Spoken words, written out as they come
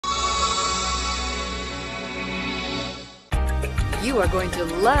You are going to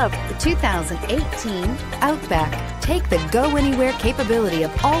love the 2018 Outback. Take the go-anywhere capability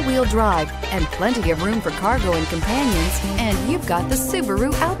of all-wheel drive and plenty of room for cargo and companions, and you've got the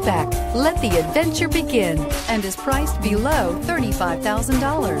Subaru Outback. Let the adventure begin, and is priced below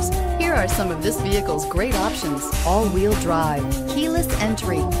 $35,000. Here are some of this vehicle's great options: all-wheel drive, keyless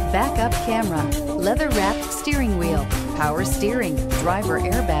entry, backup camera, leather-wrapped steering wheel, power steering, driver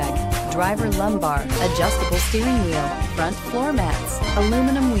airbag, driver lumbar, adjustable steering wheel, front floor mats,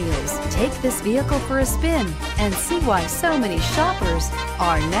 aluminum wheels. Take this vehicle for a spin and see why so many shoppers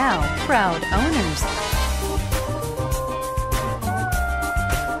are now proud owners.